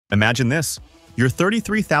Imagine this. You're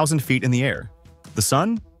 33,000 feet in the air. The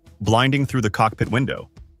sun? Blinding through the cockpit window.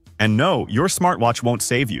 And no, your smartwatch won't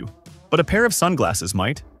save you. But a pair of sunglasses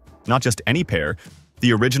might. Not just any pair,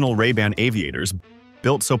 the original Ray-Ban Aviators,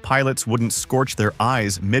 built so pilots wouldn't scorch their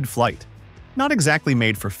eyes mid-flight. Not exactly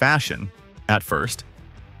made for fashion, at first.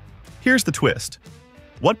 Here's the twist.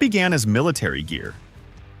 What began as military gear?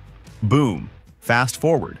 Boom. Fast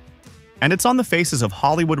forward. And it's on the faces of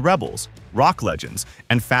Hollywood rebels, rock legends,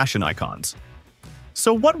 and fashion icons.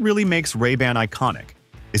 So what really makes Ray-Ban iconic?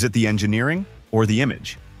 Is it the engineering or the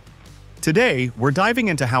image? Today, we're diving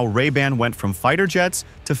into how Ray-Ban went from fighter jets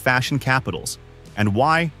to fashion capitals, and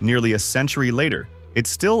why, nearly a century later, it's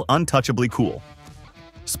still untouchably cool.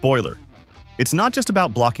 Spoiler: it's not just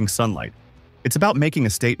about blocking sunlight, it's about making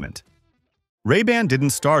a statement. Ray-Ban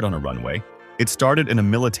didn't start on a runway, it started in a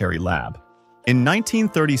military lab. In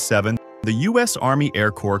 1937, the U.S. Army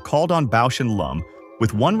Air Corps called on Bausch & Lomb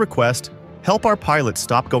with one request: help our pilots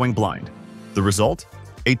stop going blind. The result?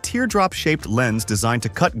 A teardrop-shaped lens designed to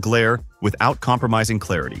cut glare without compromising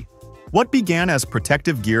clarity. What began as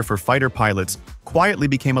protective gear for fighter pilots quietly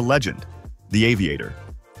became a legend: the Aviator.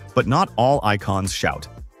 But not all icons shout.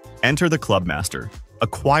 Enter the Clubmaster, a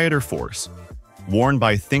quieter force. Worn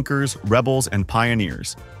by thinkers, rebels, and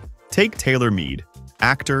pioneers. Take Taylor Mead,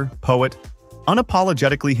 actor, poet,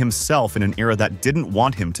 unapologetically himself in an era that didn't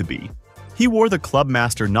want him to be. He wore the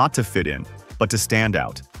Clubmaster not to fit in, but to stand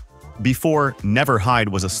out. Before "Never Hide"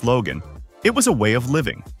 was a slogan, it was a way of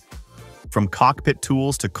living. From cockpit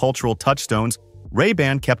tools to cultural touchstones,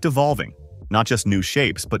 Ray-Ban kept evolving. Not just new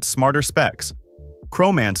shapes, but smarter specs.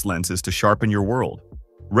 Chromance lenses to sharpen your world.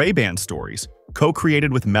 Ray-Ban stories,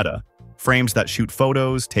 co-created with Meta, frames that shoot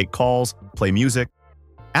photos, take calls, play music.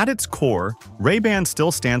 At its core, Ray-Ban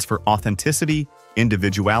still stands for authenticity,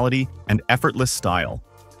 individuality, and effortless style.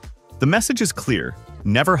 The message is clear: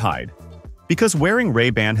 never hide. Because wearing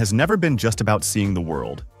Ray-Ban has never been just about seeing the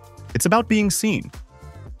world. It's about being seen.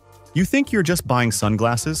 You think you're just buying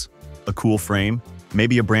sunglasses, a cool frame,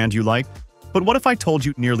 maybe a brand you like? But what if I told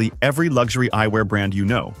you nearly every luxury eyewear brand you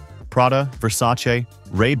know, Prada, Versace,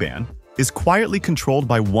 Ray-Ban, is quietly controlled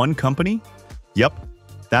by one company? Yep,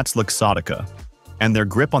 that's Luxottica. And their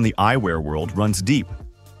grip on the eyewear world runs deep.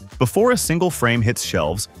 Before a single frame hits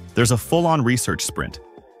shelves, there's a full-on research sprint.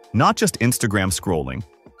 Not just Instagram scrolling.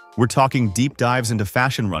 We're talking deep dives into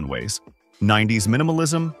fashion runways, 90s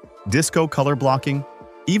minimalism, disco color blocking,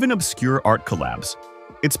 even obscure art collabs.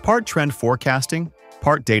 It's part trend forecasting,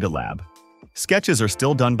 part data lab. Sketches are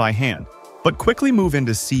still done by hand, but quickly move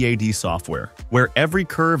into CAD software, where every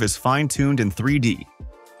curve is fine-tuned in 3D.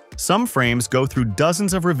 Some frames go through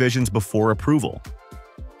dozens of revisions before approval.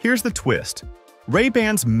 Here's the twist.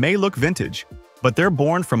 Ray-Bans may look vintage, but they're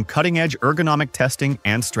born from cutting-edge ergonomic testing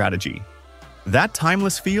and strategy. That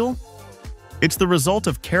timeless feel? It's the result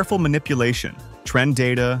of careful manipulation, trend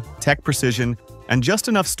data, tech precision, and just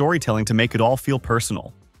enough storytelling to make it all feel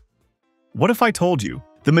personal. What if I told you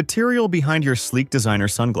the material behind your sleek designer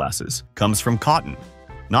sunglasses comes from cotton?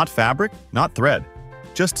 Not fabric, not thread.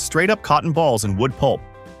 Just straight-up cotton balls and wood pulp.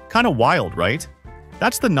 Kinda wild, right?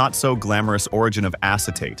 That's the not-so-glamorous origin of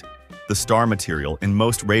acetate, the star material in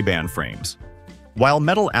most Ray-Ban frames. While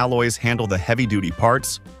metal alloys handle the heavy-duty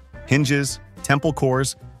parts, hinges, temple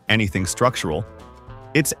cores, anything structural,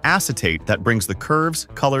 it's acetate that brings the curves,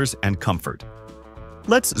 colors, and comfort.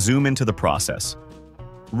 Let's zoom into the process.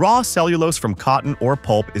 Raw cellulose from cotton or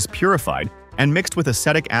pulp is purified and mixed with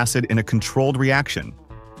acetic acid in a controlled reaction.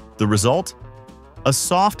 The result? A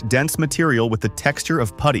soft, dense material with the texture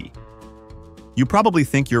of putty. You probably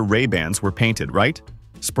think your Ray-Bans were painted, right?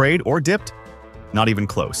 Sprayed or dipped? Not even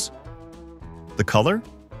close. The color?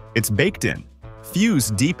 It's baked in,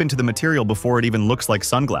 fused deep into the material before it even looks like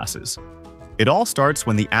sunglasses. It all starts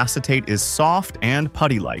when the acetate is soft and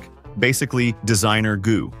putty-like, basically designer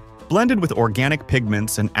goo, blended with organic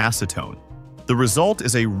pigments and acetone. The result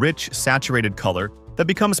is a rich, saturated color that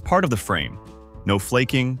becomes part of the frame. No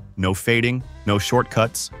flaking, no fading, no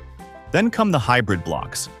shortcuts. Then come the hybrid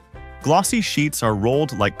blocks. Glossy sheets are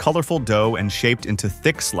rolled like colorful dough and shaped into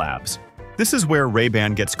thick slabs. This is where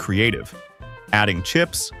Ray-Ban gets creative, adding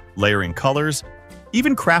chips, layering colors,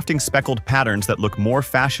 even crafting speckled patterns that look more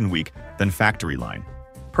fashion week than factory line.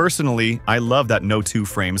 Personally, I love that no two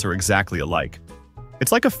frames are exactly alike.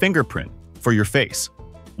 It's like a fingerprint for your face.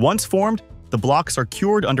 Once formed, the blocks are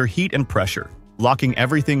cured under heat and pressure, locking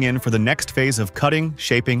everything in for the next phase of cutting,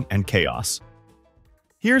 shaping, and chaos.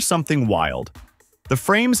 Here's something wild. The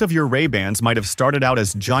frames of your Ray-Bans might have started out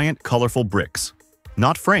as giant, colorful bricks.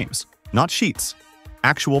 Not frames, not sheets,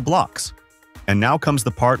 actual blocks. And now comes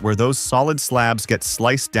the part where those solid slabs get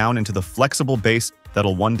sliced down into the flexible base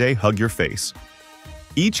that'll one day hug your face.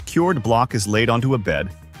 Each cured block is laid onto a bed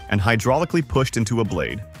and hydraulically pushed into a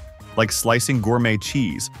blade, like slicing gourmet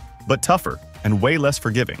cheese, but tougher and way less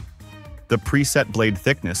forgiving. The preset blade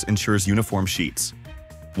thickness ensures uniform sheets.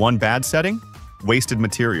 One bad setting? Wasted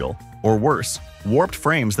material, or worse, warped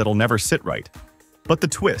frames that'll never sit right. But the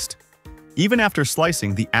twist: even after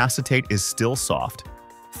slicing, the acetate is still soft.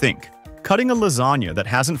 Think, cutting a lasagna that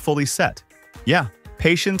hasn't fully set. Yeah,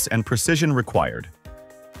 patience and precision required.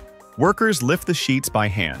 Workers lift the sheets by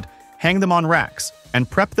hand, hang them on racks, and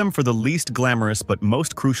prep them for the least glamorous but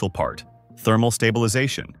most crucial part: thermal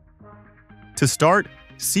stabilization. To start,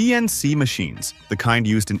 CNC machines, the kind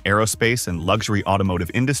used in aerospace and luxury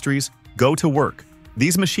automotive industries, go to work.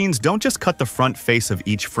 These machines don't just cut the front face of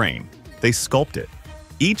each frame, they sculpt it.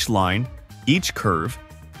 Each line, each curve,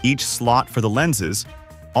 each slot for the lenses,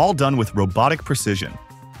 all done with robotic precision.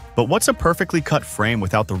 But what's a perfectly cut frame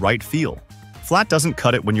without the right feel? Flat doesn't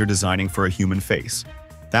cut it when you're designing for a human face.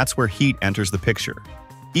 That's where heat enters the picture.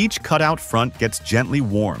 Each cutout front gets gently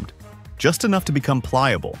warmed, just enough to become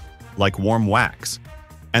pliable, like warm wax,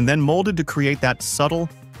 and then molded to create that subtle,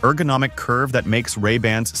 ergonomic curve that makes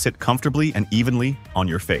Ray-Bans sit comfortably and evenly on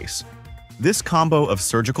your face. This combo of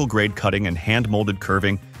surgical-grade cutting and hand-molded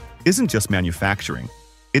curving isn't just manufacturing.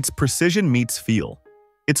 It's precision meets feel.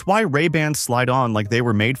 It's why Ray-Bans slide on like they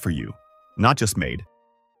were made for you, not just made.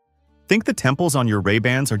 Think the temples on your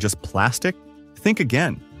Ray-Bans are just plastic? Think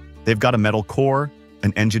again. They've got a metal core,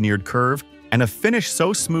 an engineered curve, and a finish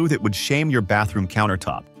so smooth it would shame your bathroom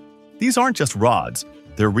countertop. These aren't just rods.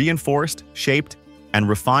 They're reinforced, shaped, and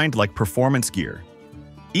refined like performance gear.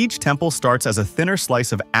 Each temple starts as a thinner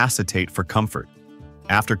slice of acetate for comfort.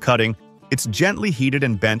 After cutting, it's gently heated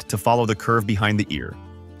and bent to follow the curve behind the ear.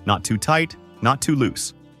 Not too tight, not too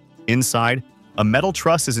loose. Inside, a metal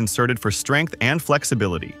truss is inserted for strength and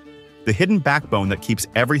flexibility, the hidden backbone that keeps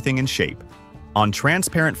everything in shape. On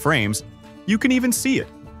transparent frames, you can even see it.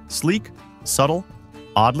 Sleek, subtle,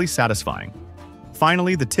 oddly satisfying.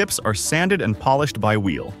 Finally, the tips are sanded and polished by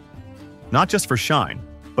wheel. Not just for shine,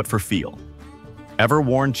 but for feel. Ever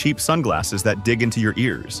worn cheap sunglasses that dig into your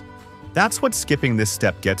ears? That's what skipping this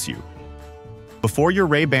step gets you. Before your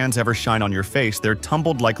Ray-Bans ever shine on your face, they're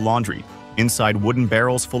tumbled like laundry, inside wooden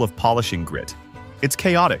barrels full of polishing grit. It's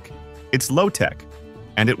chaotic, it's low-tech,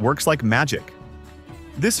 and it works like magic.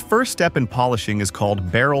 This first step in polishing is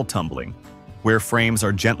called barrel tumbling, where frames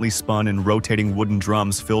are gently spun in rotating wooden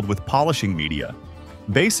drums filled with polishing media.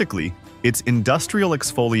 Basically, it's industrial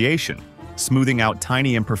exfoliation, smoothing out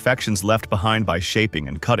tiny imperfections left behind by shaping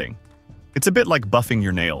and cutting. It's a bit like buffing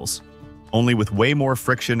your nails, only with way more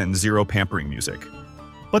friction and zero pampering music.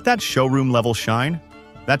 But that showroom-level shine?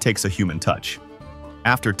 That takes a human touch.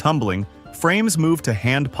 After tumbling, frames move to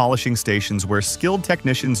hand polishing stations where skilled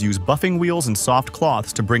technicians use buffing wheels and soft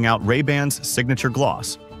cloths to bring out Ray-Ban's signature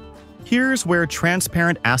gloss. Here's where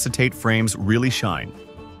transparent acetate frames really shine.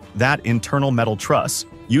 That internal metal truss,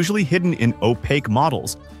 usually hidden in opaque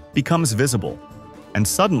models, becomes visible, and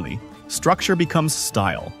suddenly, structure becomes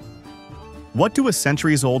style. What do a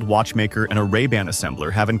centuries-old watchmaker and a Ray-Ban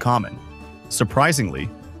assembler have in common? Surprisingly,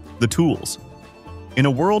 the tools. In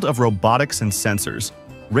a world of robotics and sensors,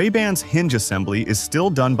 Ray-Ban's hinge assembly is still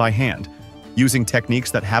done by hand, using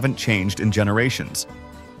techniques that haven't changed in generations.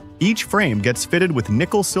 Each frame gets fitted with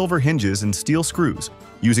nickel-silver hinges and steel screws,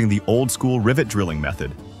 using the old-school rivet drilling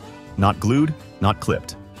method. Not glued, not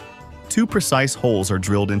clipped. 2 precise holes are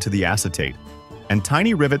drilled into the acetate, and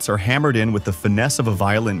tiny rivets are hammered in with the finesse of a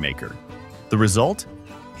violin maker. The result?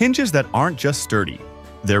 Hinges that aren't just sturdy,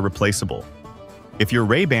 they're replaceable. If your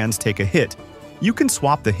Ray-Bans take a hit, you can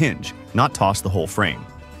swap the hinge, not toss the whole frame.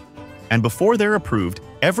 And before they're approved,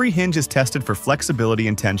 every hinge is tested for flexibility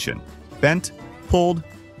and tension, bent, pulled,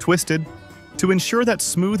 twisted, to ensure that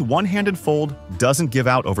smooth one-handed fold doesn't give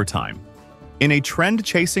out over time. In a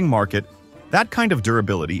trend-chasing market, that kind of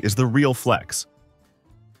durability is the real flex.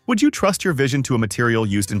 Would you trust your vision to a material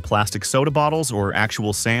used in plastic soda bottles or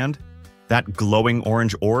actual sand? That glowing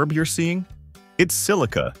orange orb you're seeing? It's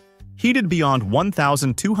silica, heated beyond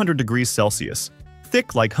 1,200 degrees Celsius,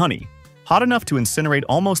 thick like honey, hot enough to incinerate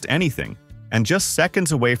almost anything, and just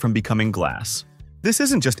seconds away from becoming glass. This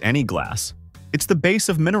isn't just any glass. It's the base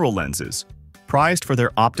of mineral lenses, prized for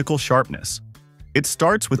their optical sharpness. It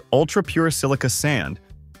starts with ultra-pure silica sand,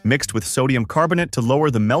 mixed with sodium carbonate to lower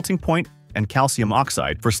the melting point and calcium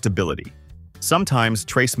oxide for stability. Sometimes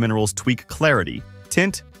trace minerals tweak clarity,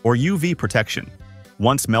 tint, or UV protection.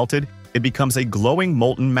 Once melted, it becomes a glowing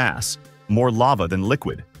molten mass, more lava than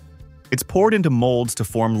liquid. It's poured into molds to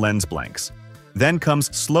form lens blanks. Then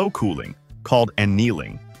comes slow cooling, called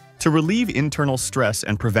annealing, to relieve internal stress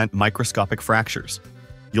and prevent microscopic fractures.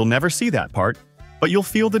 You'll never see that part, but you'll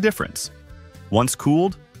feel the difference. Once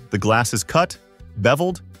cooled, the glass is cut,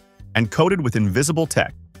 beveled, and coated with invisible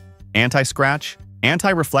tech: anti-scratch,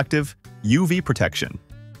 anti-reflective, UV protection,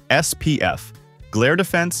 SPF, glare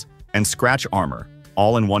defense, and scratch armor,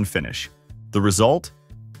 all in one finish. The result?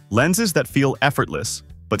 Lenses that feel effortless,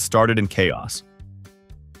 but started in chaos.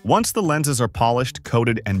 Once the lenses are polished,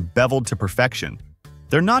 coated, and beveled to perfection,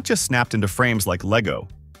 they're not just snapped into frames like Lego.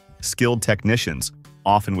 Skilled technicians,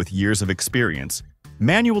 often with years of experience,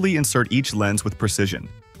 manually insert each lens with precision.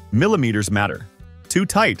 Millimeters matter. Too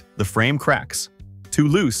tight, the frame cracks. Too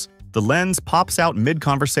loose, the lens pops out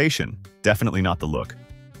mid-conversation. Definitely not the look.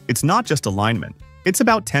 It's not just alignment. It's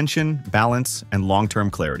about tension, balance, and long-term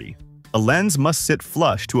clarity. A lens must sit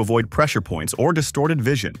flush to avoid pressure points or distorted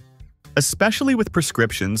vision. Especially with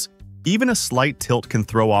prescriptions, even a slight tilt can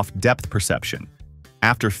throw off depth perception.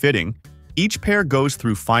 After fitting, each pair goes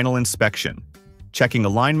through final inspection, checking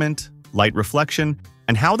alignment, light reflection,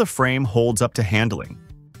 and how the frame holds up to handling.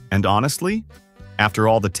 And honestly, after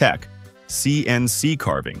all the tech, CNC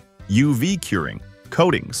carving, UV curing,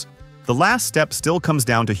 coatings, the last step still comes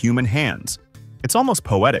down to human hands. It's almost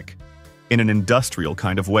poetic, in an industrial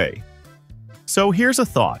kind of way. So here's a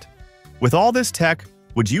thought. With all this tech,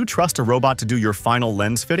 would you trust a robot to do your final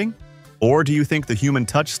lens fitting? Or do you think the human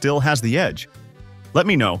touch still has the edge? Let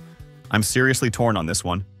me know. I'm seriously torn on this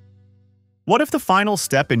one. What if the final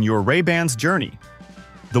step in your Ray-Ban's journey,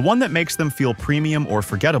 the one that makes them feel premium or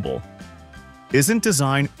forgettable, isn't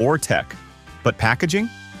design or tech, but packaging?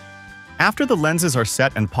 After the lenses are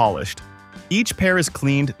set and polished, each pair is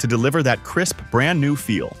cleaned to deliver that crisp, brand-new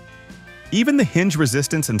feel. Even the hinge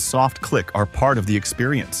resistance and soft click are part of the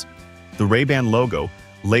experience. The Ray-Ban logo,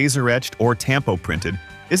 laser-etched or tampo-printed,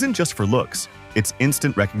 isn't just for looks, it's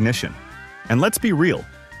instant recognition. And let's be real,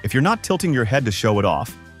 if you're not tilting your head to show it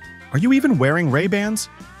off, are you even wearing Ray-Bans?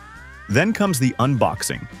 Then comes the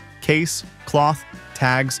unboxing: case, cloth,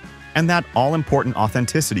 tags, and that all-important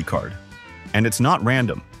authenticity card. And it's not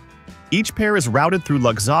random. Each pair is routed through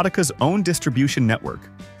Luxottica's own distribution network.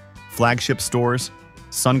 Flagship stores,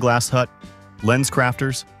 Sunglass Hut, lens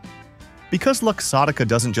crafters. Because Luxottica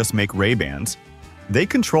doesn't just make Ray-Bans, they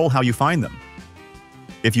control how you find them.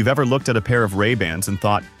 If you've ever looked at a pair of Ray-Bans and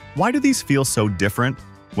thought, why do these feel so different?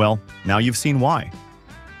 Well, now you've seen why.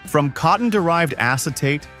 From cotton-derived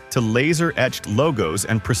acetate to laser-etched logos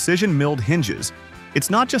and precision-milled hinges, it's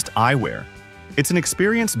not just eyewear. It's an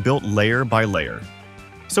experience built layer by layer.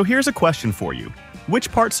 So here's a question for you. Which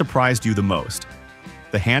part surprised you the most?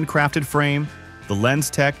 The handcrafted frame, the lens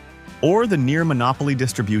tech, or the near-monopoly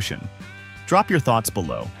distribution? Drop your thoughts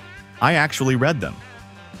below. I actually read them.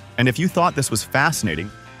 And if you thought this was fascinating,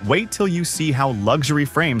 wait till you see how luxury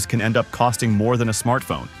frames can end up costing more than a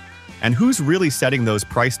smartphone. And who's really setting those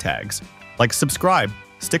price tags? Like, subscribe,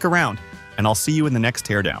 stick around, and I'll see you in the next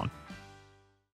teardown.